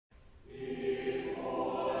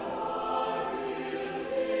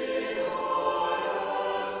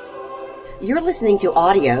You're listening to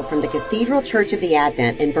audio from the Cathedral Church of the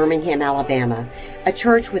Advent in Birmingham, Alabama, a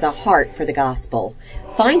church with a heart for the gospel.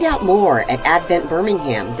 Find out more at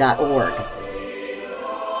adventbirmingham.org.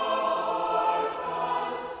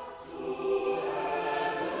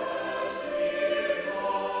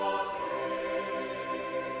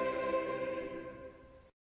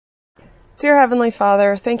 Dear Heavenly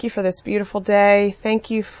Father, thank you for this beautiful day. Thank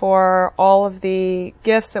you for all of the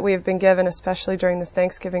gifts that we have been given, especially during this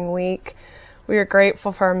Thanksgiving week. We are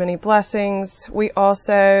grateful for our many blessings. We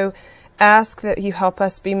also ask that you help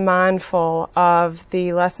us be mindful of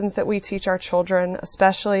the lessons that we teach our children,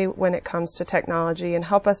 especially when it comes to technology, and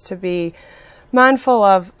help us to be mindful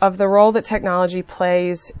of the role that technology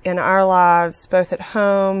plays in our lives, both at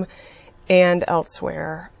home and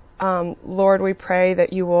elsewhere. Lord, we pray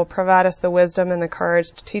that you will provide us the wisdom and the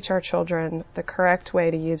courage to teach our children the correct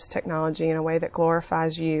way to use technology in a way that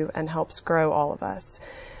glorifies you and helps grow all of us.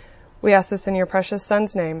 We ask this in your precious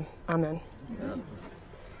Son's name. Amen.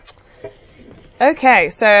 Okay,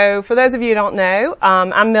 so for those of you who don't know,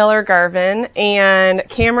 I'm Miller Gervin, and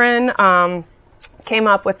Cameron came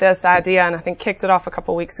up with this idea, and I think kicked it off a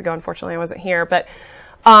couple weeks ago. Unfortunately, I wasn't here, but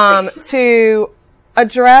to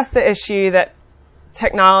address the issue that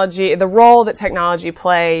technology, the role that technology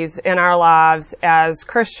plays in our lives as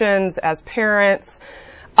Christians, as parents.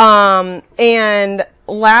 And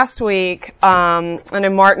last week, I know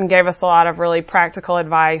Martin gave us a lot of really practical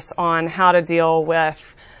advice on how to deal with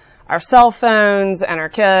our cell phones and our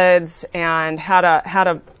kids, and how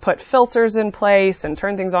to put filters in place and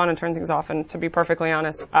turn things on and turn things off. And to be perfectly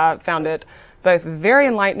honest, I found it both very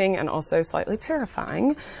enlightening and also slightly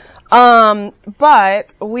terrifying.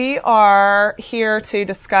 But we are here to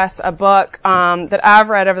discuss a book that I've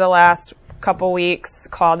read over the last couple weeks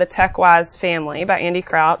called The Tech-Wise Family by Andy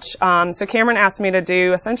Crouch. So Cameron asked me to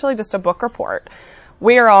do essentially just a book report.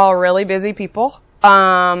 We are all really busy people,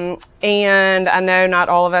 and I know not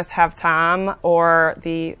all of us have time or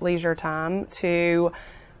the leisure time to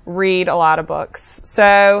read a lot of books.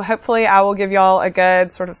 So hopefully I will give y'all a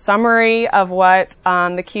good sort of summary of what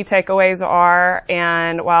the key takeaways are.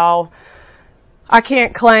 And while I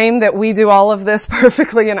can't claim that we do all of this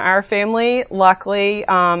perfectly in our family, luckily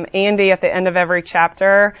Andy at the end of every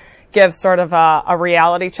chapter gives sort of a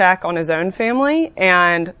reality check on his own family,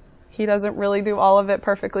 and he doesn't really do all of it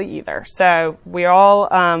perfectly either. So we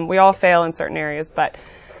all fail in certain areas, but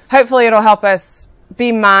hopefully it'll help us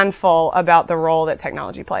be mindful about the role that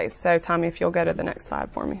technology plays. So, Tommy, if you'll go to the next slide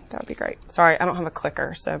for me, that would be great. Sorry, I don't have a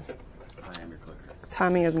clicker, so. I am your clicker.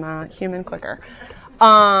 Tommy is my human clicker.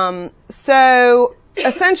 So,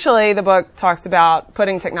 essentially, the book talks about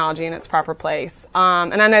putting technology in its proper place.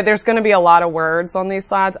 And I know there's going to be a lot of words on these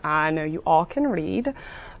slides. I know you all can read,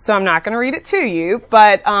 so I'm not going to read it to you.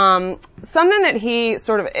 But something that he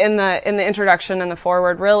sort of in the introduction and the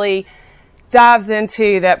foreword really dives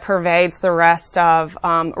into, that pervades the rest of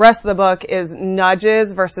the book, is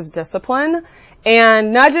nudges versus discipline.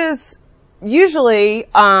 And nudges usually,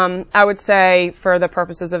 I would say, for the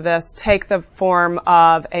purposes of this, take the form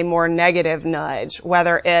of a more negative nudge,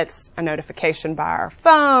 whether it's a notification by our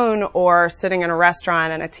phone or sitting in a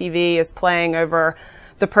restaurant and a TV is playing over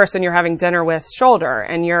the person you're having dinner with's shoulder,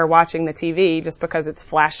 and you're watching the TV just because it's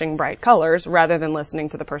flashing bright colors rather than listening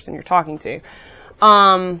to the person you're talking to.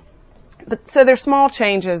 So there's small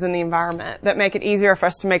changes in the environment that make it easier for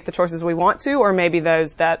us to make the choices we want to, or maybe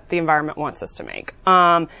those that the environment wants us to make.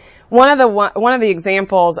 One of the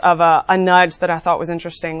examples of a nudge that I thought was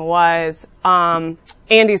interesting was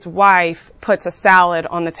Andy's wife puts a salad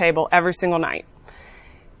on the table every single night.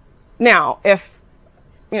 Now, if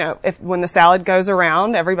when the salad goes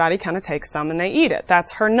around, everybody kind of takes some and they eat it.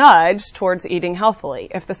 That's her nudge towards eating healthily.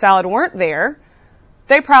 If the salad weren't there,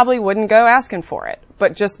 they probably wouldn't go asking for it.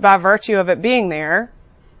 But just by virtue of it being there,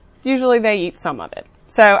 usually they eat some of it.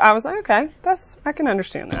 So I was like, okay, I can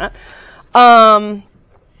understand that.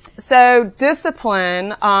 So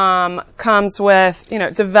discipline comes with,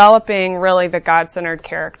 developing really the God-centered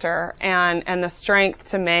character and the strength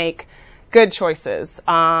to make good choices.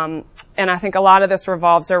 And I think a lot of this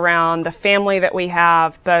revolves around the family that we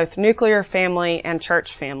have, both nuclear family and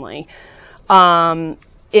church family.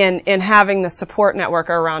 In having the support network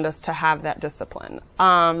around us to have that discipline.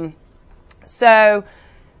 So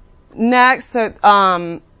next,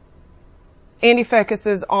 Andy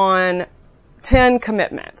focuses on 10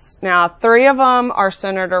 commitments. Now, 3 of them are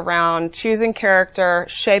centered around choosing character,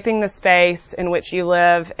 shaping the space in which you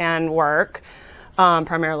live and work,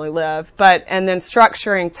 primarily live, and then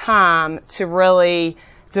structuring time to really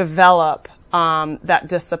develop that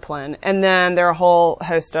discipline. And then there are a whole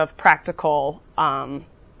host of practical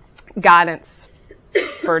guidance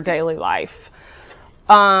for daily life.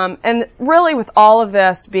 And really with all of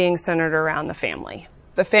this being centered around the family.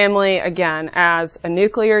 The family, again, as a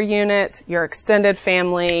nuclear unit, your extended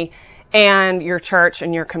family, and your church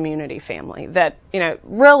and your community family. That,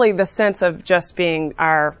 really the sense of just being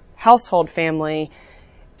our household family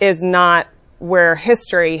is not where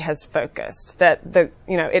history has focused. That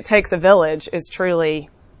it takes a village is truly,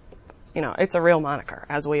 it's a real moniker,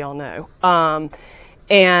 as we all know.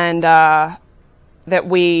 That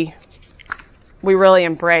we really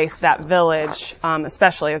embrace that village,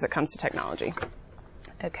 especially as it comes to technology.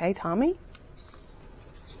 Okay, Tommy?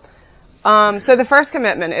 So the first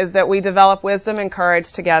commitment is that we develop wisdom and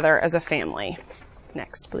courage together as a family.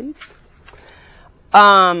 Next, please.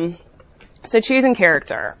 So choosing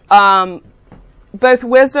character. Both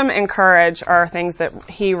wisdom and courage are things that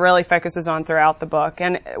he really focuses on throughout the book.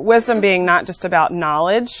 And wisdom being not just about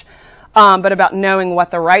knowledge, but about knowing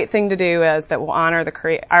what the right thing to do is that will honor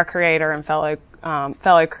our Creator and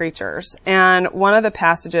fellow creatures. And one of the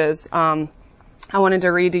passages I wanted to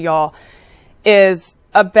read to y'all is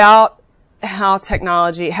about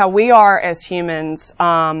how we are as humans,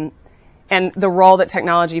 and the role that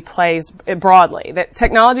technology plays broadly. That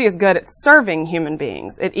technology is good at serving human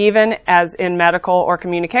beings. It even, as in medical or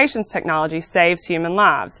communications technology, saves human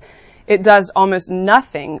lives. It does almost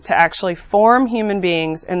nothing to actually form human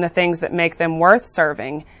beings in the things that make them worth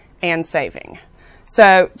serving and saving.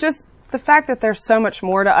 So just the fact that there's so much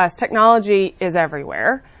more to us. Technology is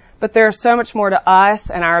everywhere. But there's so much more to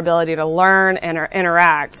us and our ability to learn and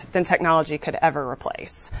interact than technology could ever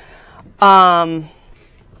replace.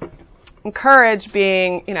 Courage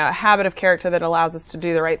being, a habit of character that allows us to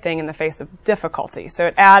do the right thing in the face of difficulty.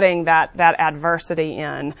 So adding that adversity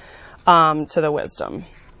in to the wisdom.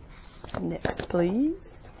 Next,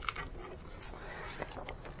 please.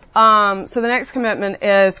 So the next commitment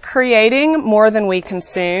is creating more than we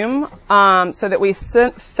consume, so that we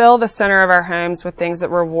fill the center of our homes with things that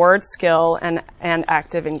reward skill and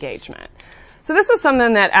active engagement. So this was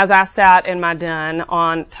something that as I sat in my den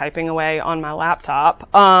typing away on my laptop,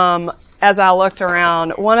 as I looked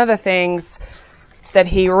around, one of the things that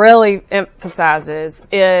he really emphasizes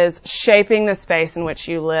is shaping the space in which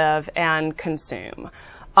you live and consume.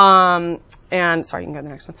 Sorry, you can go to the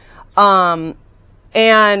next one.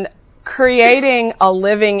 And creating a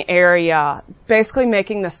living area, basically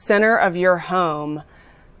making the center of your home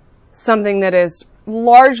something that is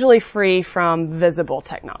largely free from visible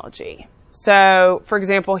technology. So, for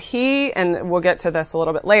example, and we'll get to this a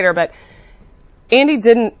little bit later, but Andy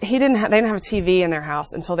they didn't have a TV in their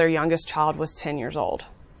house until their youngest child was 10 years old.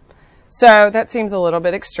 So that seems a little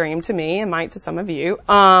bit extreme to me and might to some of you.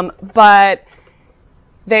 But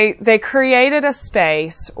they created a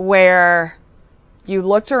space where you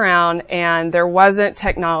looked around and there wasn't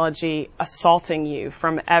technology assaulting you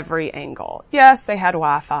from every angle. Yes, they had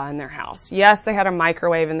Wi-Fi in their house. Yes, they had a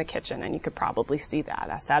microwave in the kitchen, and you could probably see that.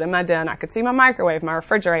 I sat in my den, I could see my microwave, my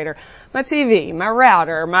refrigerator, my TV, my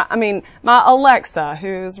router, my Alexa,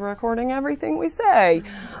 who's recording everything we say.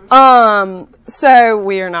 So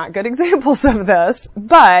we are not good examples of this,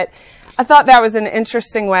 but I thought that was an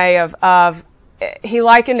interesting way of he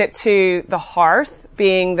likened it to the hearth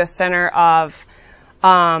being the center of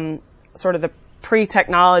sort of the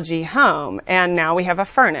pre-technology home, and now we have a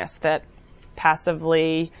furnace that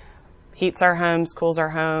passively heats our homes, cools our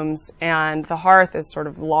homes, and the hearth is sort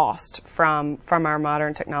of lost from our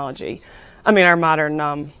modern technology. Our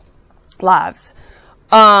modern lives.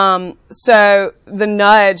 So the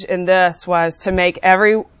nudge in this was to make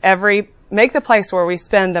make the place where we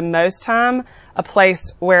spend the most time a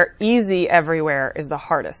place where easy everywhere is the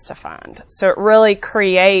hardest to find. So it really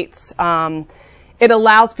creates. It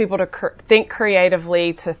allows people to think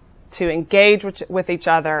creatively, to engage with each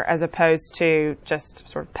other, as opposed to just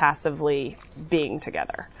sort of passively being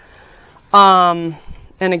together. And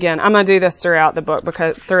again, I'm going to do this throughout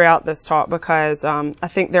this talk, because I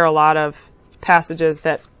think there are a lot of passages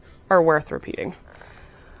that are worth repeating.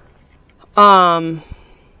 Let's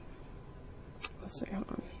see. Hold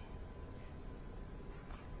on.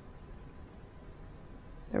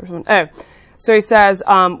 There was one. Oh. So he says,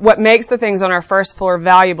 what makes the things on our first floor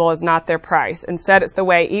valuable is not their price. Instead, it's the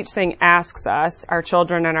way each thing asks us, our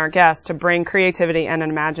children and our guests, to bring creativity and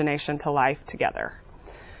an imagination to life together.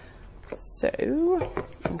 So,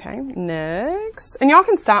 okay, next. And y'all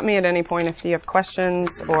can stop me at any point if you have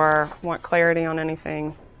questions or want clarity on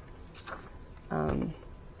anything. All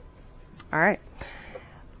right.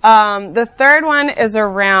 The third one is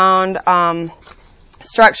around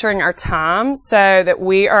structuring our time so that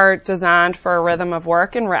we are designed for a rhythm of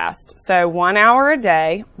work and rest. So 1 hour a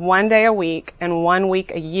day, 1 day a week, and 1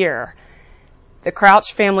 week a year The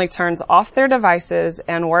Crouch family turns off their devices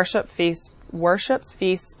and worships,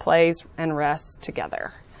 feasts, plays, and rests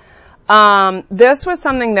together. This was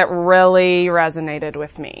something that really resonated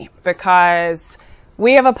with me because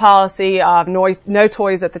we have a policy of no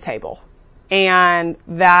toys at the table. And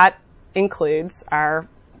that includes our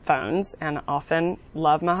phones, and often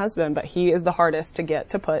love my husband, but he is the hardest to get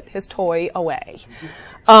to put his toy away.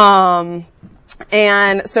 And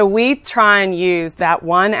so we try and use that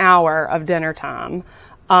 1 hour of dinner time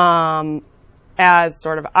as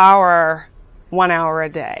sort of our 1 hour a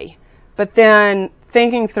day. But then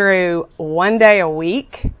thinking through 1 day a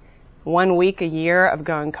week, 1 week a year of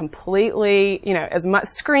going completely, as much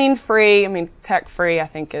screen free, tech free I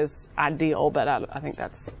think is ideal, but I think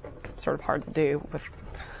that's sort of hard to do with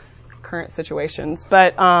current situations.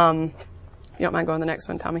 But you don't mind going to the next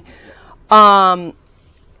one, Tommy?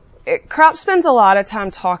 Crouch spends a lot of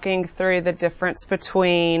time talking through the difference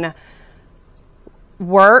between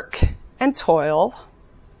work and toil.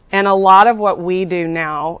 And a lot of what we do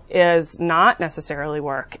now is not necessarily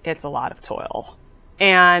work, it's a lot of toil.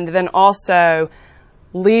 And then also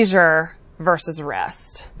leisure versus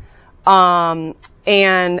rest. And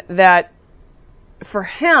that for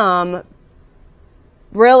him,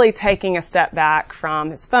 really taking a step back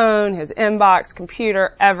from his phone, his inbox,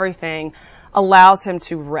 computer, everything allows him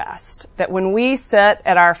to rest. That when we sit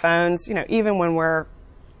at our phones, even when we're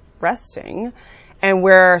resting and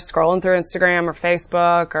we're scrolling through Instagram or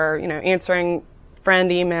Facebook or, answering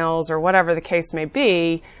friend emails or whatever the case may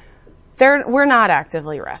be, we're not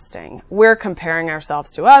actively resting. We're comparing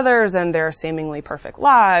ourselves to others and their seemingly perfect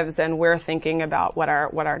lives, and we're thinking about what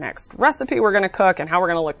our next recipe we're going to cook and how we're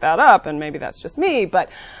going to look that up, and maybe that's just me, but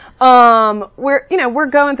we're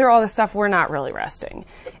going through all this stuff. We're not really resting.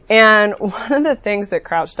 And one of the things that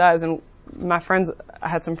Crouch does, and I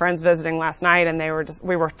had some friends visiting last night, and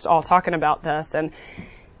we were all talking about this, and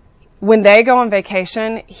when they go on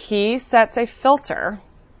vacation, he sets a filter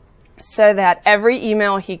so that every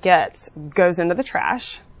email he gets goes into the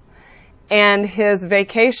trash. And his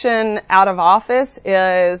vacation out of office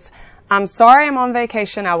is, I'm sorry I'm on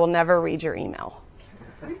vacation, I will never read your email.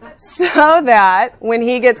 So that when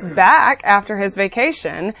he gets back after his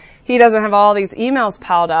vacation, he doesn't have all these emails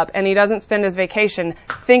piled up, and he doesn't spend his vacation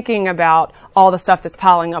thinking about all the stuff that's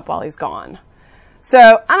piling up while he's gone. So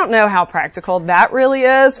I don't know how practical that really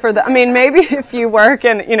is maybe if you work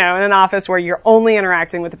in an office where you're only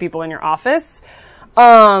interacting with the people in your office.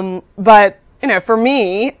 But for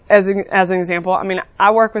me, as an example,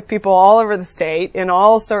 I work with people all over the state in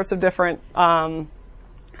all sorts of different,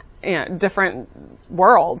 different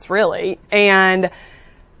worlds, really. And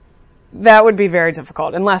that would be very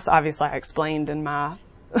difficult, unless obviously I explained in my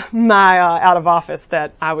out of office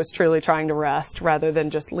that I was truly trying to rest rather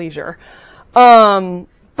than just leisure.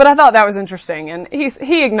 But I thought that was interesting, and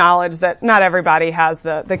he acknowledged that not everybody has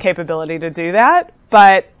the capability to do that,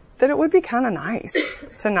 but that it would be kind of nice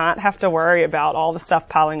to not have to worry about all the stuff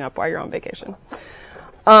piling up while you're on vacation.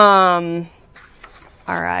 All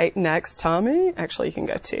right, next, Tommy. Actually, you can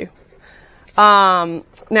go too. Now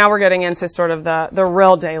we're getting into sort of the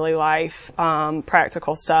real daily life,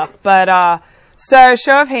 practical stuff. But, so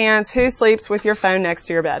show of hands, who sleeps with your phone next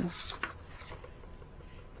to your bed?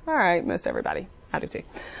 All right, most everybody. I do too.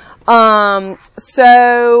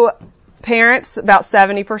 So parents, about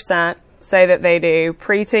 70% say that they do.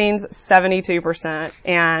 Preteens, 72%,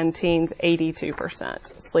 and teens,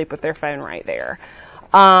 82% sleep with their phone right there.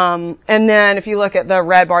 And then if you look at the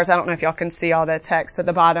red bars, I don't know if y'all can see all the text at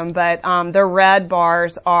the bottom, but the red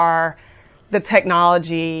bars are the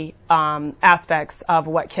technology aspects of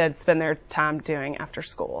what kids spend their time doing after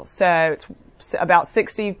school. So it's about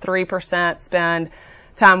 63% spend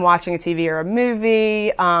time watching a TV or a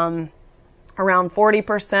movie, around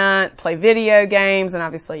 40% play video games, and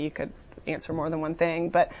obviously you could answer more than one thing,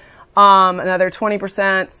 but another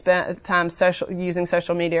 20% spent time using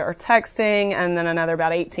social media or texting, and then another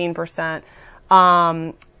about 18%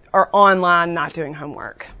 are online not doing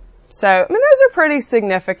homework. So, those are pretty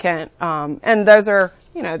significant, and those are,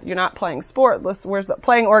 you're not playing sport.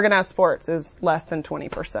 Playing organized sports is less than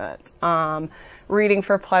 20%. Reading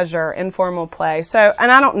for pleasure, informal play. So,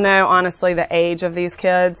 and I don't know, honestly, the age of these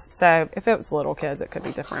kids. So if it was little kids, it could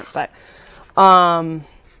be different. But I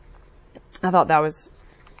thought that was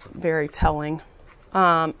very telling.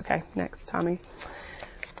 Okay, next, Tommy.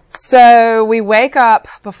 So we wake up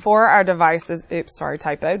before our devices,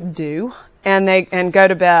 do, and go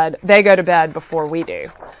to bed. They go to bed before we do.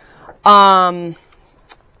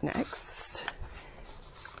 Next.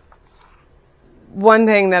 One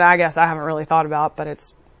thing that I guess I haven't really thought about, but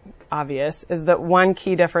it's obvious is that one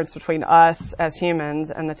key difference between us as humans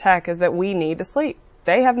and the tech is that we need to sleep.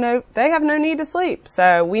 They have no need to sleep.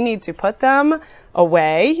 So we need to put them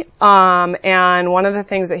away. And one of the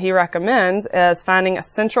things that he recommends is finding a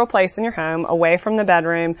central place in your home away from the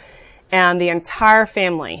bedroom, and the entire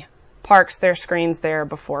family parks their screens there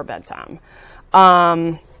before bedtime.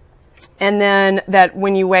 And then that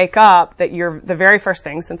when you wake up, that the very first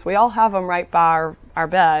thing, since we all have them right by our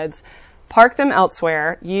beds, park them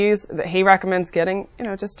elsewhere. He recommends getting,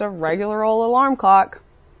 just a regular old alarm clock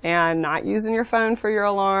and not using your phone for your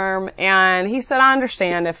alarm. And he said, I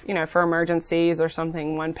understand if, for emergencies or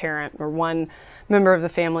something, one parent or one member of the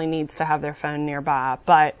family needs to have their phone nearby,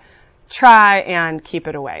 but try and keep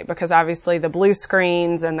it away, because obviously the blue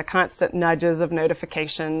screens and the constant nudges of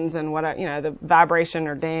notifications and the vibration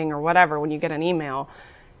or ding or whatever when you get an email,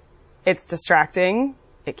 it's distracting.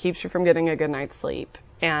 It keeps you from getting a good night's sleep,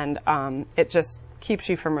 and it just keeps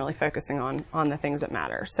you from really focusing on the things that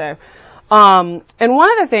matter. So, and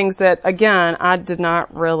one of the things that, again, I did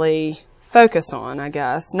not really focus on, I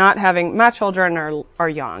guess, my children are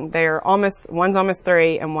young. One's almost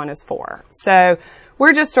 3 and one is 4. So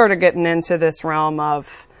we're just sort of getting into this realm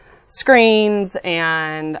of screens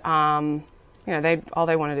and, all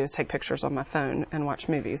they want to do is take pictures on my phone and watch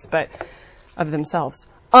movies, but of themselves.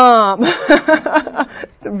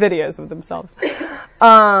 Videos of themselves.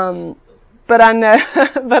 But I know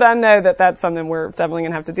that that's something we're definitely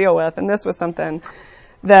going to have to deal with. And this was something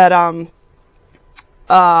that,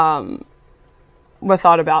 we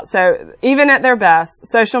thought about. So even at their best,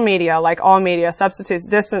 social media, like all media, substitutes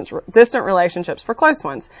distant relationships for close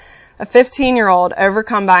ones. A 15-year-old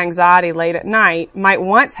overcome by anxiety late at night might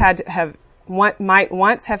once have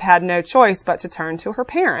had no choice but to turn to her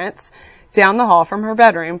parents down the hall from her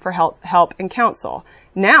bedroom for help and counsel.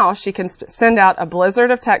 Now she can send out a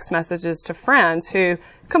blizzard of text messages to friends who,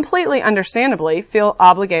 completely understandably, feel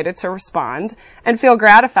obligated to respond and feel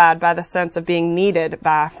gratified by the sense of being needed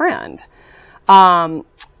by a friend.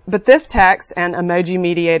 But this text and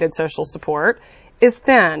emoji-mediated social support is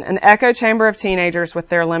thin, an echo chamber of teenagers with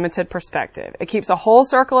their limited perspective. It keeps a whole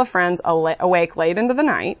circle of friends awake late into the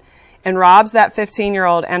night and robs that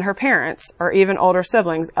 15-year-old and her parents, or even older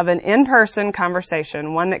siblings, of an in-person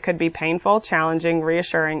conversation, one that could be painful, challenging,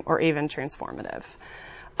 reassuring, or even transformative.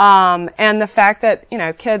 And the fact that,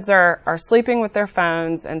 kids are sleeping with their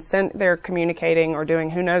phones and they're communicating or doing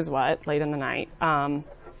who knows what late in the night,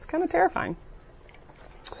 it's kind of terrifying.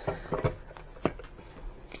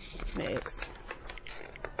 Next.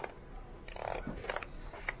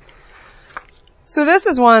 So this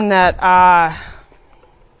is one that I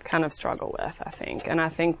kind of struggle with, I think. And I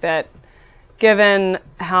think that given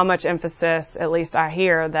how much emphasis, at least I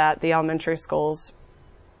hear, that the elementary schools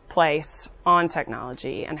place on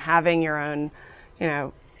technology and having your own,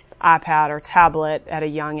 iPad or tablet at a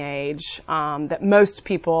young age, that most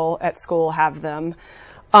people at school have them,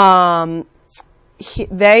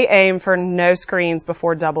 they aim for no screens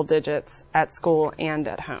before double digits at school and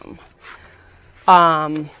at home. Let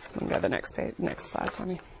me go to the next slide,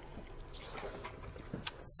 Tommy.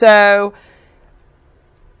 So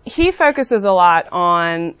he focuses a lot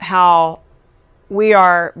on how we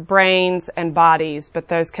are brains and bodies, but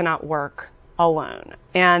those cannot work alone,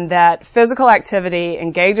 and that physical activity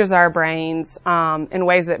engages our brains in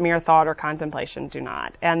ways that mere thought or contemplation do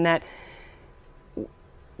not, and that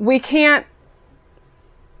we can't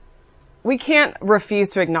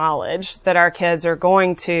refuse to acknowledge that our kids are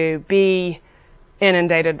going to be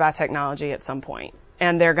inundated by technology at some point,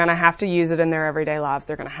 and they're going to have to use it in their everyday lives.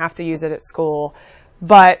 They're going to have to use it at school,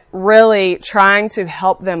 but really trying to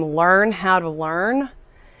help them learn how to learn,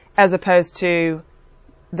 as opposed to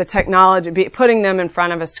the technology, putting them in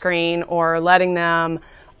front of a screen or letting them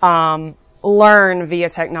learn via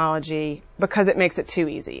technology, because it makes it too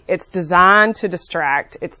easy. It's designed to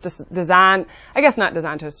distract. It's designed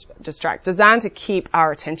to keep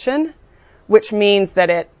our attention, which means that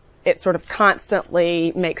it sort of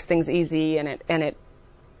constantly makes things easy, and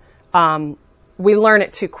we learn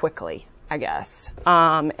it too quickly, I guess.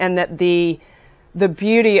 And that the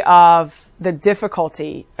beauty of the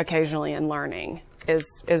difficulty occasionally in learning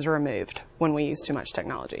is removed when we use too much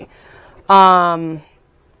technology.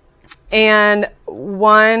 And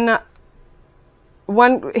one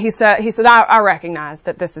he said, I recognize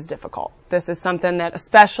that this is difficult. This is something that,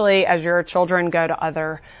 especially as your children go to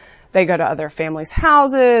other families'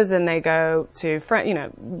 houses and they go to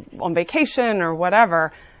on vacation or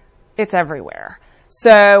whatever, it's everywhere.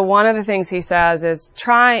 So one of the things he says is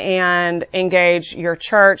try and engage your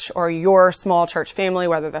church or your small church family,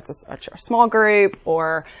 whether that's a small group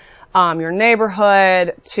or your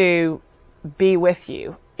neighborhood, to be with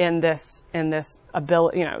you in this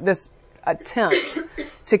ability, this attempt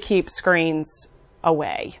to keep screens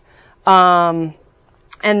away. And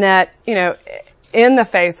that, in the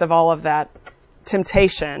face of all of that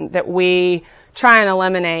temptation, that we try and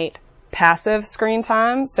eliminate passive screen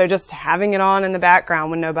time. So just having it on in the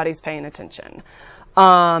background when nobody's paying attention.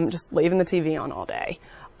 Just leaving the TV on all day.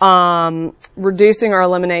 Reducing or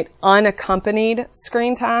eliminate unaccompanied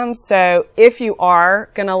screen time. So if you are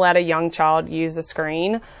going to let a young child use a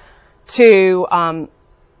screen, to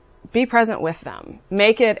be present with them.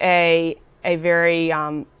 Make it a very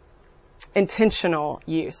intentional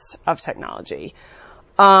use of technology.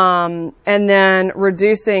 And then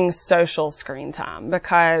reducing social screen time,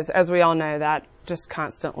 because as we all know, that just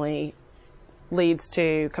constantly leads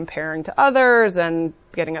to comparing to others and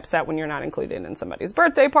getting upset when you're not included in somebody's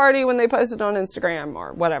birthday party when they post it on Instagram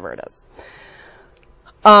or whatever it is.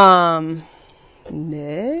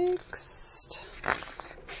 Next.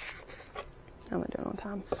 How am I doing on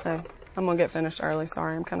time? Oh, I'm going to get finished early.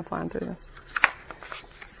 Sorry, I'm kind of flying through this.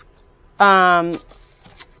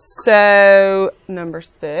 So number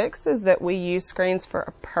 6 is that we use screens for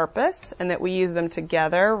a purpose and that we use them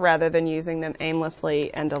together rather than using them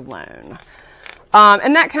aimlessly and alone.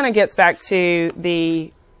 And that kind of gets back to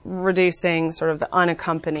the reducing sort of the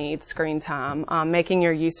unaccompanied screen time, making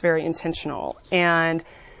your use very intentional. And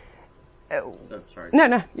sorry.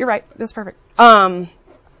 No, you're right. That's perfect. And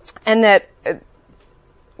that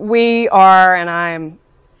we are, and I am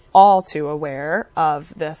all too aware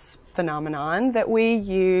of this phenomenon, that we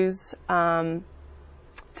use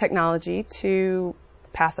technology to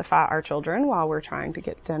pacify our children while we're trying to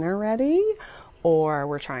get dinner ready, or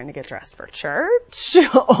we're trying to get dressed for church,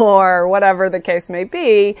 or whatever the case may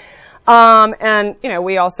be. And,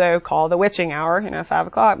 we also call the witching hour, 5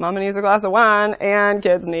 o'clock, Mama needs a glass of wine, and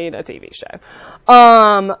kids need a TV show.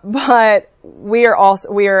 But we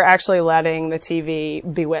are actually letting the TV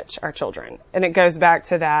bewitch our children. And it goes back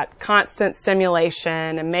to that constant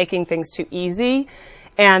stimulation and making things too easy.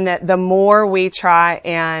 And that the more we try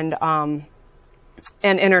and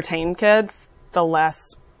entertain kids, the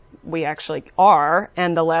less we actually are,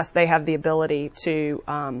 and the less they have the ability to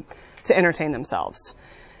entertain themselves.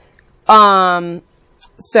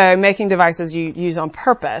 So making devices you use on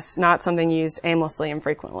purpose, not something used aimlessly and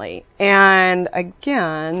frequently. And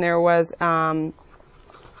again, there's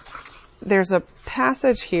a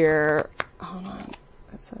passage here. Hold on.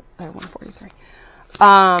 It's at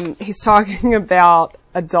 143. He's talking about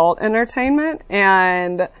adult entertainment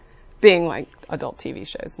and being like adult TV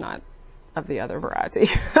shows, not of the other variety.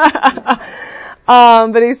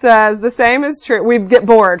 But he says the same is true. We get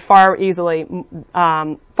bored far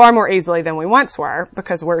more easily than we once were,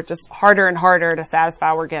 because we're just harder and harder to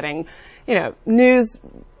satisfy. We're getting, news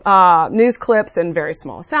clips and very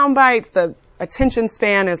small sound bites. The attention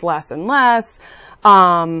span is less and less.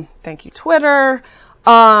 Thank you, Twitter.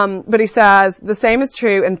 But he says the same is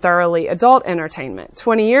true in thoroughly adult entertainment.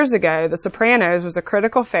 20 years ago, The Sopranos was a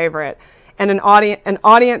critical favorite and an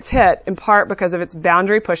audience hit, in part because of its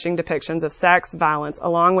boundary-pushing depictions of sex, violence,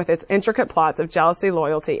 along with its intricate plots of jealousy,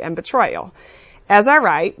 loyalty, and betrayal. As I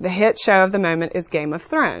write, the hit show of the moment is Game of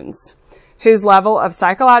Thrones, whose level of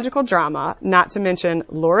psychological drama, not to mention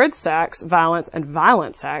lurid sex, violence, and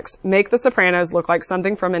violent sex, make The Sopranos look like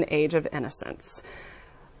something from an age of innocence.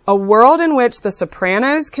 A world in which The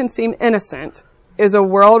Sopranos can seem innocent is a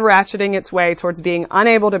world ratcheting its way towards being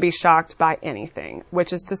unable to be shocked by anything,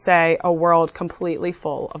 which is to say, a world completely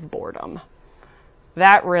full of boredom.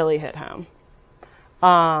 That really hit home.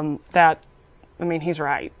 He's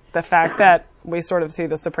right. The fact that we sort of see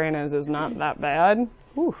The Sopranos as not that bad,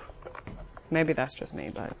 whew, maybe that's just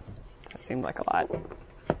me, but that seemed like a lot.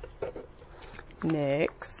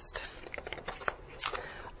 Next.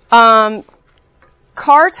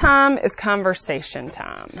 Car time is conversation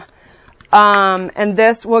time. And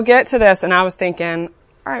we'll get to this, and I was thinking,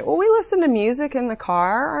 all right, well, we listen to music in the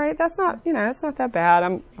car. All right, that's not, it's not that bad.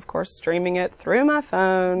 I'm, of course, streaming it through my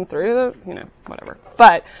phone, through the, whatever.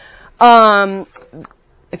 But,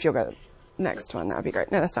 if you'll go to the next one, that would be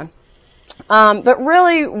great. No, that's fine. But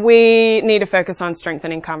really, we need to focus on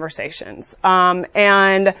strengthening conversations.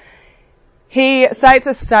 And he cites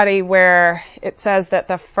a study where it says that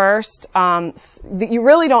the first, you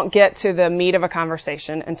really don't get to the meat of a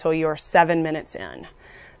conversation until you're 7 minutes in.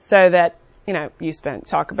 So that, you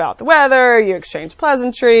talk about the weather, you exchange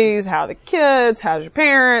pleasantries, how the kids, how's your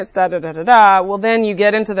parents, da-da-da-da-da. Well, then you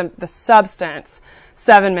get into the substance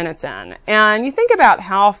 7 minutes in. And you think about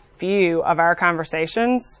how few of our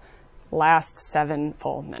conversations last 7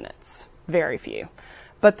 full minutes. Very few.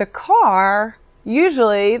 But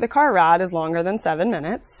usually the car ride is longer than 7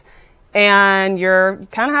 minutes. and you're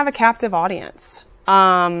kind of have a captive audience.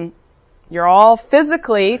 You're all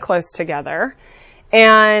physically close together,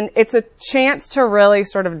 and it's a chance to really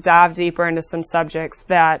sort of dive deeper into some subjects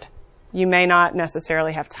that you may not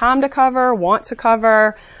necessarily have time to cover, want to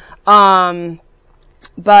cover, but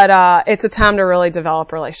it's a time to really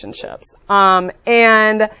develop relationships.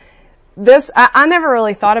 And this, I never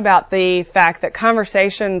really thought about the fact that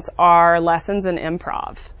conversations are lessons in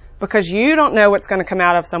improv, because you don't know what's going to come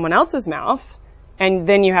out of someone else's mouth, and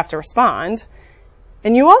then you have to respond.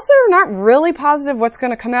 And you also are not really positive what's going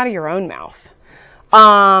to come out of your own mouth.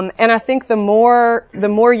 And I think the more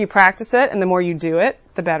you practice it and the more you do it,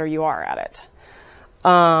 the better you are at it.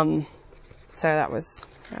 So that was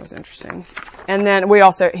interesting. And then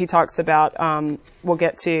he talks about, we'll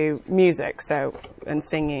get to music, and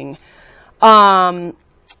singing.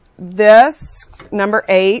 This, number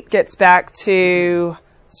 8, gets back to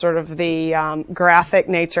sort of the graphic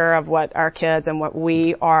nature of what our kids and what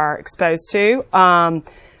we are exposed to.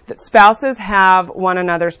 That spouses have one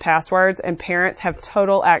another's passwords and parents have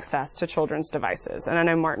total access to children's devices. And I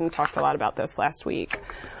know Martin talked a lot about this last week.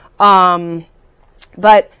 But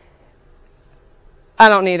I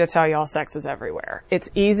don't need to tell y'all sex is everywhere. It's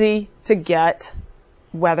easy to get,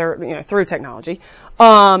 through technology,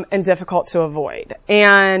 and difficult to avoid.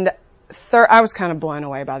 And I was kind of blown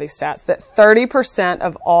away by these stats that 30%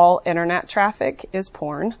 of all internet traffic is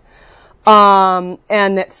porn. And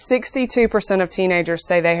that 62% of teenagers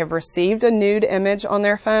say they have received a nude image on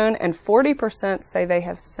their phone, and 40% say they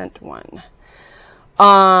have sent one.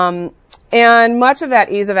 And much of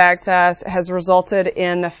that ease of access has resulted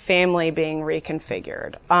in the family being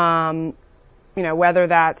reconfigured. Whether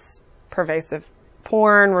that's pervasive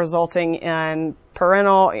porn resulting in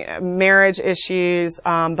parental marriage issues,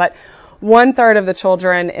 but 1/3 of the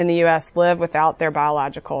children in the U.S. live without their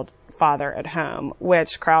biological father at home,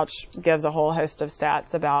 which Crouch gives a whole host of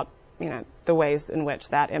stats about, the ways in which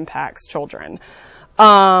that impacts children.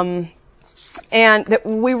 And that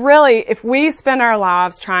we really, if we spend our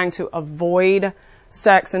lives trying to avoid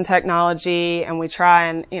sex and technology, and we try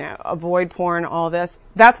and, avoid porn, all this,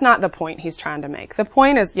 that's not the point he's trying to make. The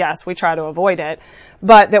point is, yes, we try to avoid it,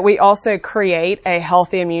 but that we also create a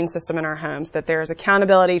healthy immune system in our homes, that there's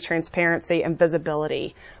accountability, transparency, and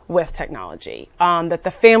visibility with technology. That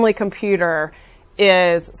the family computer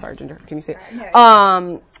is, sorry, Ginger, can you see it?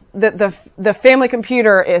 That the family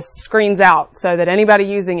computer is screens out so that anybody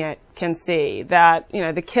using it can see. That,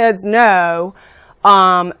 the kids know,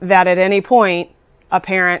 that at any point, a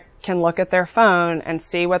parent can look at their phone and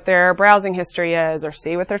see what their browsing history is, or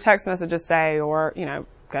see what their text messages say, or,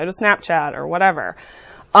 go to Snapchat or whatever.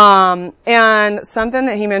 And something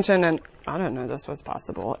that he mentioned, and I don't know this was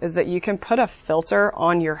possible, is that you can put a filter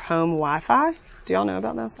on your home Wi-Fi. Do y'all know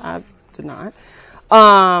about this? I did not.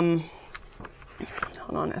 Hold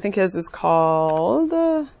on. I think his is called,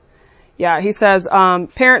 he says,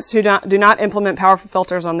 parents who do not implement powerful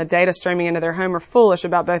filters on the data streaming into their home are foolish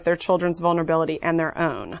about both their children's vulnerability and their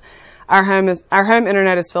own. Our home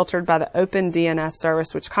internet is filtered by the Open DNS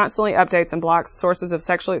service, which constantly updates and blocks sources of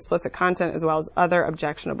sexually explicit content as well as other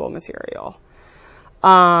objectionable material.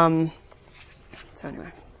 So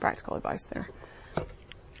anyway, practical advice there.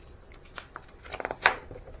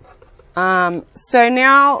 So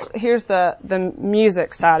now here's the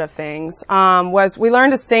music side of things. Was we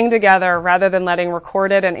learned to sing together rather than letting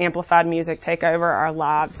recorded and amplified music take over our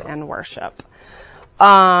lives and worship.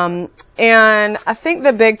 And I think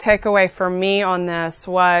the big takeaway for me on this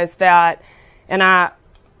was that, and I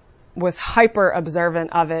was hyper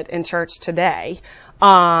observant of it in church today,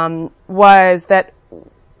 was that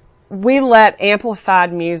we let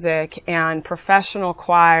amplified music and professional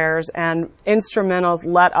choirs and instrumentals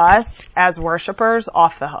let us as worshipers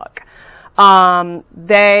off the hook.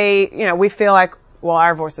 We feel like, well,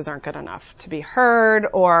 our voices aren't good enough to be heard,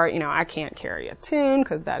 or, I can't carry a tune,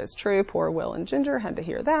 because that is true. Poor Will and Ginger had to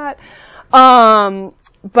hear that.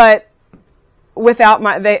 But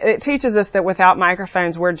it teaches us that without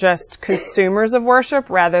microphones, we're just consumers of worship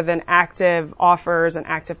rather than active offers and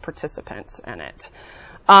active participants in it.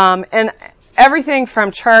 And everything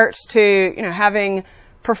from church to, having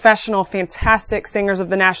professional, fantastic singers of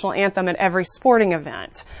the national anthem at every sporting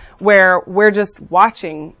event, where we're just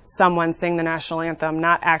watching someone sing the national anthem,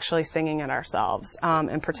 not actually singing it ourselves,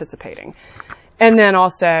 and participating. And then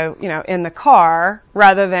also, in the car,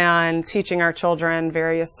 rather than teaching our children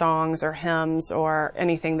various songs or hymns or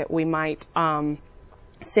anything that we might,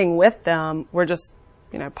 sing with them, we're just,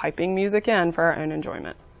 piping music in for our own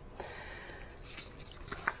enjoyment.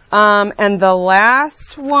 And the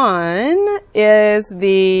last one is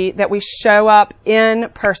that we show up in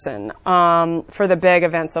person for the big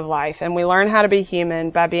events of life. And we learn how to be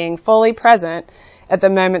human by being fully present at the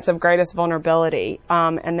moments of greatest vulnerability,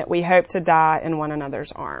 and that we hope to die in one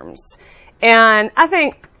another's arms. And I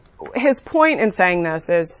think his point in saying this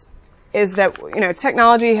is that,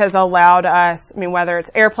 technology has allowed us, whether it's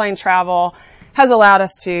airplane travel, has allowed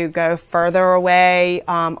us to go further away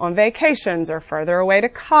on vacations, or further away to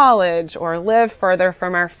college, or live further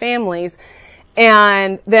from our families.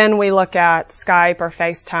 And then we look at Skype or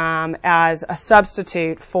FaceTime as a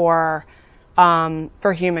substitute for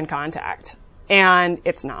human contact. And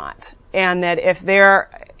it's not. And that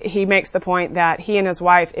he makes the point that he and his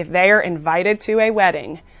wife, if they are invited to a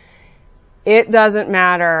wedding, it doesn't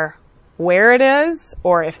matter where it is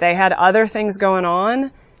or if they had other things going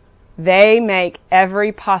on, they make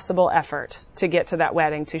every possible effort to get to that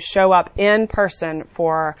wedding, to show up in person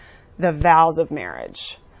for the vows of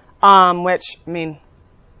marriage. Which,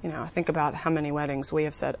 I think about how many weddings we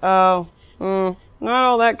have said, no,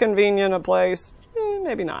 that convenient a place.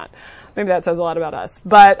 Maybe not. Maybe that says a lot about us.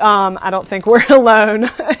 But I don't think we're alone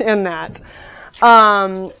in that.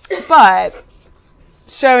 But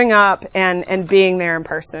showing up and being there in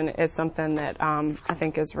person is something that I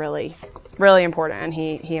think is really, really important, and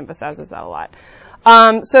he emphasizes that a lot.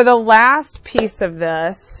 So the last piece of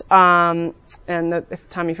this, if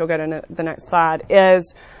Tom, you feel good in the next slide,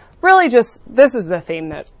 is really just, this is the theme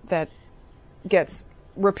that gets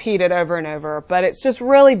repeated over and over, but it's just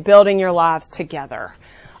really building your lives together.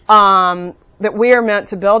 That we are meant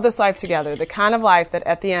to build this life together, the kind of life that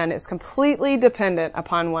at the end is completely dependent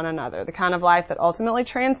upon one another, the kind of life that ultimately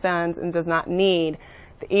transcends and does not need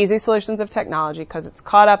the easy solutions of technology because it's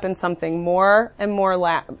caught up in something more and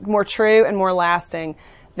more true and more lasting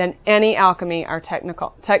than any alchemy our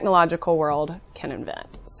technological world can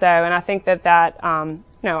invent. So, and I think that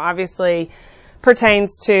obviously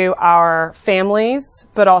pertains to our families,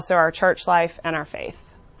 but also our church life and our faith,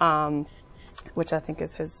 which I think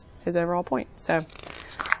is his overall point. So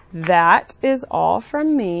that is all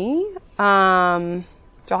from me. Do y'all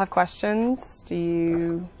have questions? Do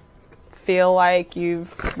you feel like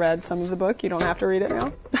you've read some of the book? You don't have to read it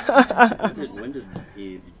now. When did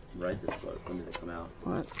he write this book? When did it come out?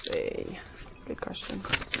 Let's see. Good question.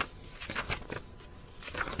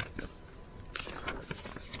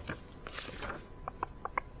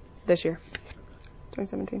 This year.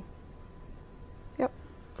 2017. Yep.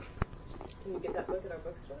 Can you get that book at our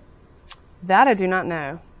bookstore? That I do not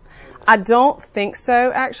know. I don't think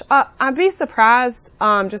so, actually. I'd be surprised,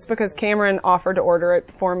 just because Cameron offered to order it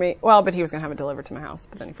for me. Well, but he was going to have it delivered to my house,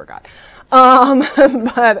 but then he forgot.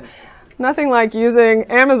 But nothing like using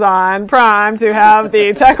Amazon Prime to have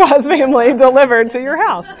the TechWise family delivered to your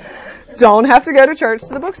house. Don't have to go to church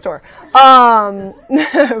to the bookstore. But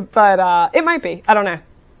it might be. I don't know.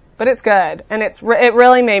 But it's good. And it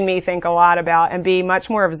really made me think a lot about and be much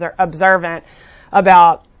more observant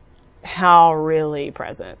about how really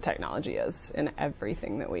present technology is in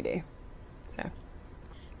everything that we do. So,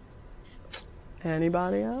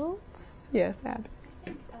 anybody else? Yes, Abby. I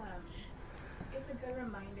think it's a good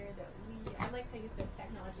reminder that I like how you said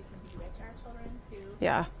technology can bewitch our children too.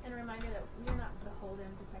 Yeah. And a reminder that we're not beholden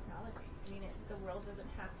to technology. The world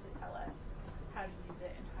doesn't have to tell us how to use it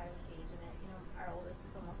and how to engage in it. Our oldest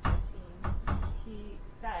is almost 15. He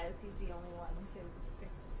says he's the only one in his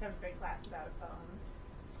 7th grade class without a phone.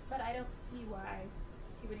 But I don't see why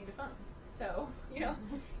he would need a phone. So,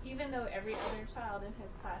 even though every other child in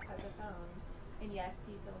his class has a phone, and yes,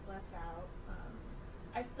 he feels left out,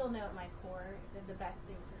 I still know at my core that the best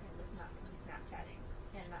thing for him is not to be Snapchatting,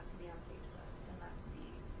 and not to be on Facebook, and not to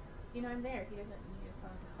be, I'm there. He doesn't need a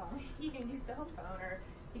phone to call me. He can use the home phone, or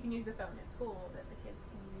he can use the phone at school that the kids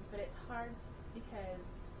can use. But it's hard because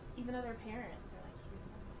even other parents are like, he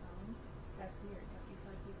doesn't have a phone. That's weird. Don't you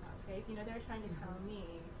feel like he's not safe? They're trying to tell me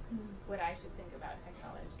what I should think about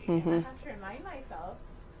technology. Mm-hmm. And I have to remind myself,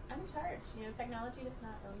 I'm in charge. Technology does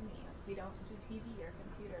not own me. We don't do TV or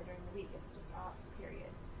computer during the week. It's just off,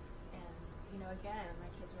 period. And, again,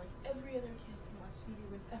 my kids are like, every other kid can watch TV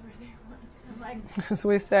whenever they want. I'm like, as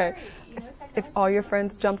we say, if all your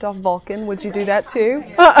friends jumped off Vulcan, would you do that too?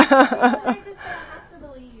 I just have to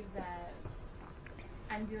believe that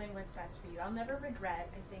I'm doing what's best for you. I'll never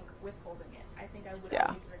regret, I think, withholding it. I think I would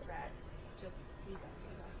always regret just use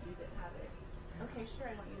it, have it. Okay, sure,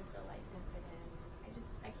 I want you to feel like and fit in.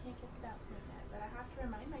 I can't get to that point yet, but I have to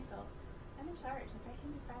remind myself, I'm in charge. If I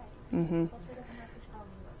can decide, mm-hmm. Culture doesn't have to tell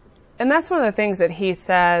me what to do. And that's one of the things that he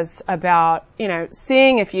says about,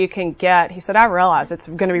 seeing if you can he said, I realize it's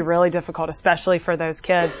going to be really difficult, especially for those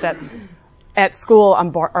kids that at school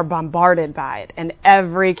are bombarded by it, and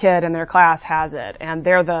every kid in their class has it, and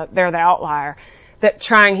they're the outlier.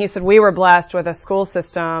 He said, we were blessed with a school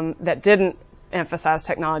system that didn't emphasize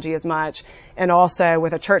technology as much, and also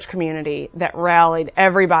with a church community that rallied.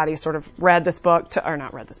 Everybody sort of read this book, or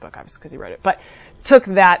not read this book, obviously, because he wrote it, but took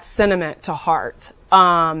that sentiment to heart,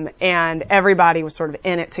 and everybody was sort of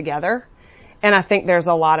in it together. And I think there's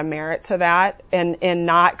a lot of merit to that in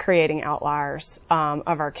not creating outliers of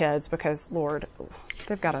our kids, because, Lord,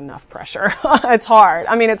 they've got enough pressure. It's hard.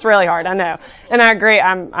 I mean, it's really hard, I know. And I agree.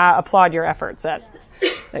 I applaud your efforts at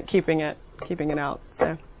keeping it out.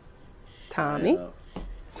 So, Tommy?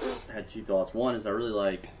 I had two thoughts. One is I really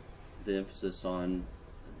like the emphasis on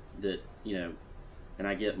that, and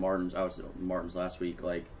I get Martin's. I was at Martin's last week.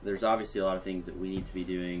 Like, there's obviously a lot of things that we need to be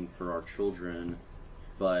doing for our children,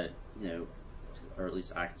 but, or at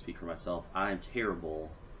least I can speak for myself, I'm terrible.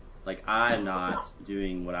 Like, I'm not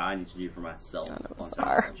doing what I need to do for myself on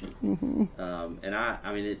technology. And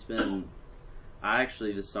I mean, I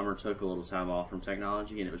actually this summer took a little time off from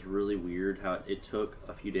technology, and it was really weird how it took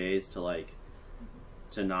a few days to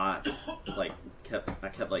not, I kept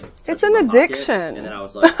it's an addiction. And then I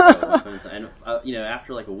was like, and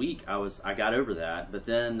after like a week, I got over that, but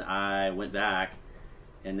then I went back,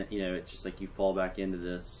 and it's just like you fall back into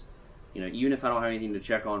this, even if I don't have anything to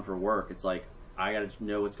check on for work, it's like, I got to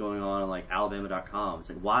know what's going on like Alabama.com. It's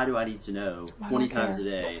like, why do I need to know 20 times a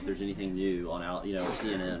day if there's anything new on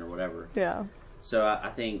CNN or whatever? Yeah. So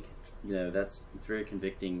I think it's very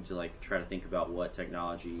convicting to like try to think about what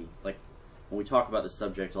technology, like when we talk about the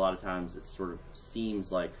subject, a lot of times it sort of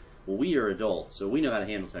seems like, well, we are adults, so we know how to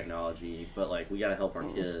handle technology, but like we got to help our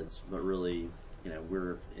kids. But really,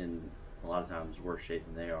 we're in a lot of times worse shape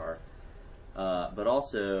than they are. But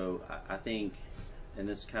also, I think, and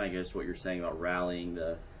this kind of goes to what you're saying about rallying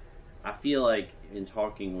I feel like in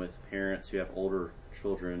talking with parents who have older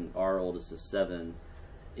children, our oldest is 7,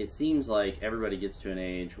 it seems like everybody gets to an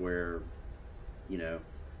age where,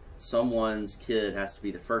 someone's kid has to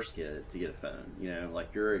be the first kid to get a phone.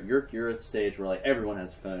 Like you're at the stage where like everyone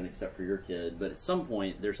has a phone except for your kid, but at some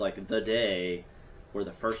point there's like the day where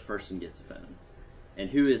the first person gets a phone.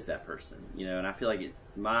 And who is that person? And I feel like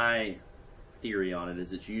my theory on it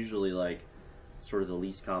is it's usually like sort of the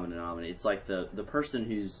least common denominator. It's like the person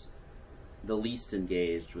who's the least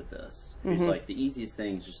engaged with this, who's like the easiest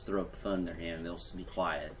thing is just throw a phone in their hand and they'll just be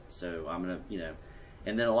quiet. So I'm gonna,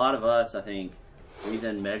 and then a lot of us, I think, we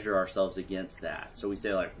then measure ourselves against that. So we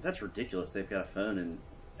say like, that's ridiculous. They've got a phone in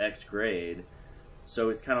X grade. So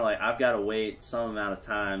it's kind of like I've got to wait some amount of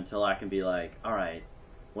time till I can be like, all right,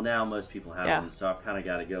 well now most people have them, so I've kind of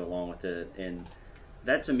got to go along with it. And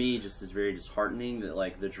that to me just is very disheartening that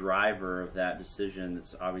like the driver of that decision,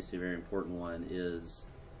 that's obviously a very important one, is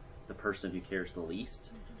the person who cares the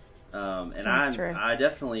least. And I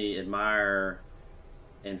definitely admire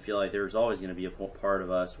and feel like there's always going to be a part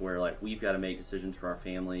of us where like we've got to make decisions for our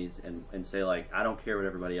families and say like, I don't care what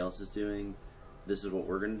everybody else is doing, this is what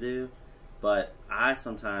we're going to do. But I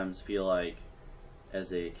sometimes feel like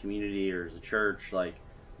as a community or as a church, like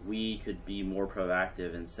we could be more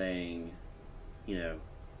proactive in saying,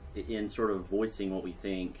 in sort of voicing what we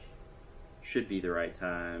think should be the right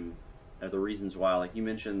time, the reasons why, like you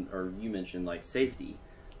mentioned like safety.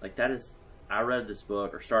 Like that is, I read this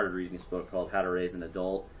book, or started reading this book called How to Raise an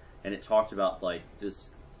Adult, and it talked about like this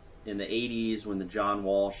in the 80s when the John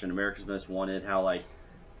Walsh and America's Most Wanted, how like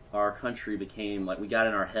our country became like, we got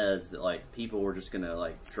in our heads that like people were just gonna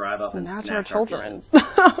like drive up and snatch our children.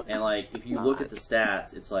 And like if you look at the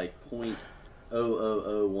stats, it's like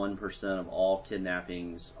 0.0001% of all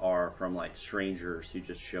kidnappings are from like strangers who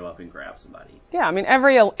just show up and grab somebody. Yeah, I mean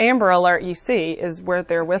every Amber Alert you see is where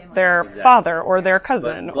they're with their father or their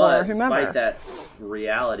cousin or whomever. Despite that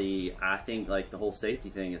reality, I think like the whole safety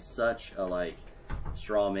thing is such a like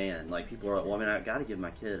straw man. Like people are like, well, I mean, I got to give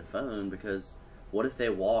my kid a phone because what if they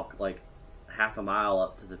walk like half a mile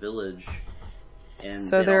up to the village and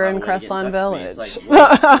so they're in Crestline Village? It's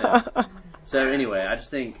like, So anyway, I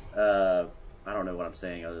just think I don't know what I'm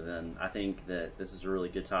saying other than I think that this is a really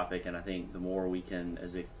good topic, and I think the more we can,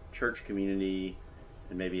 as a church community,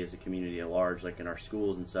 and maybe as a community at large, like in our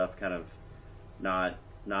schools and stuff, kind of not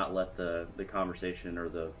let the conversation or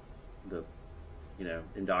the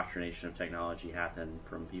indoctrination of technology happen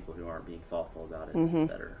from people who aren't being thoughtful about it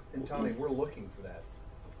better. And Tommy, we're looking for that.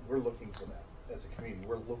 We're looking for that as a community.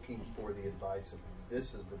 We're looking for the advice of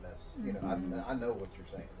this is the best. I know what you're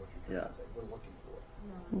saying, what you're trying to say. We're looking for it.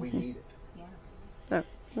 We need it.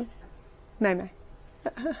 May. I was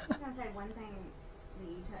going to say one thing that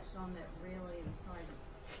you touched on that really is probably the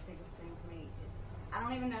biggest thing for me. I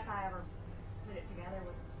don't even know if I ever put it together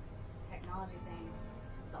with technology thing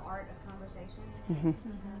is the art of conversation. Mm-hmm.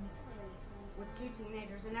 With two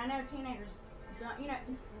teenagers, and I know teenagers don't, you know,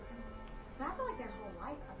 but I feel like their whole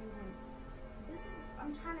life, I think,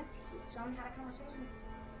 I'm trying to teach them how to conversation.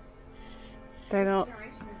 They don't. This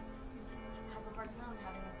generation has a hard time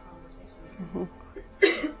having a conversation.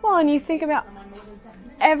 Mm-hmm. Well, and you think about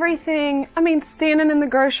everything. I mean, standing in the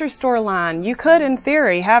grocery store line, you could, in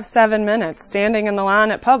theory, have 7 minutes standing in the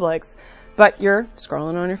line at Publix, but you're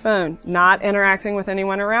scrolling on your phone, not interacting with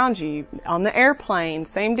anyone around you. On the airplane,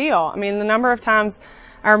 same deal. I mean, the number of times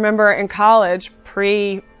I remember in college,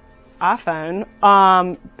 pre-iPhone,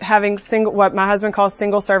 having what my husband calls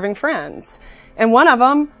single-serving friends. And one of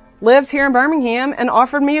them lived here in Birmingham and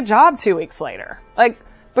offered me a job 2 weeks later. Like,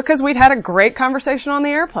 because we'd had a great conversation on the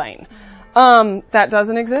airplane. That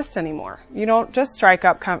doesn't exist anymore. You don't just strike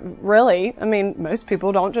up, really. I mean, most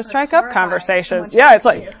people don't just strike up conversations. Yeah, it's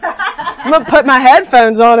like, I'm going to put my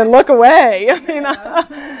headphones on and look away. I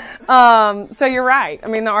mean, so you're right. I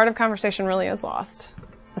mean, the art of conversation really is lost,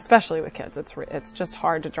 especially with kids. It's just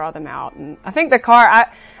hard to draw them out. And I think the car,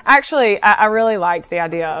 I really liked the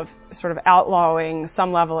idea of sort of outlawing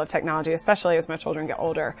some level of technology, especially as my children get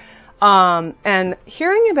older. And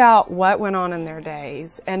hearing about what went on in their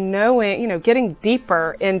days and knowing, getting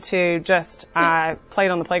deeper into just, I played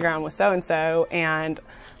on the playground with so-and-so and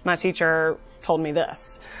my teacher told me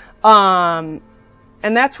this. And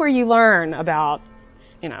that's where you learn about,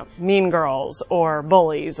 mean girls or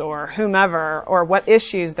bullies or whomever or what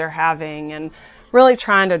issues they're having and really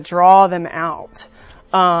trying to draw them out,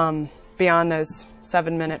 beyond those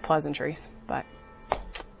 7-minute pleasantries. But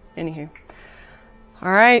anywho.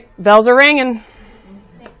 All right, bells are ringing.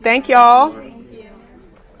 Thank y'all. Thank you.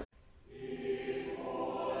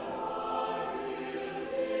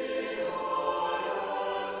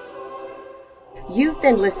 You've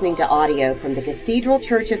been listening to audio from the Cathedral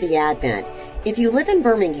Church of the Advent. If you live in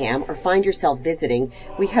Birmingham or find yourself visiting,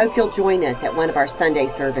 we hope you'll join us at one of our Sunday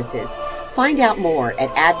services. Find out more at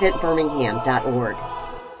adventbirmingham.org.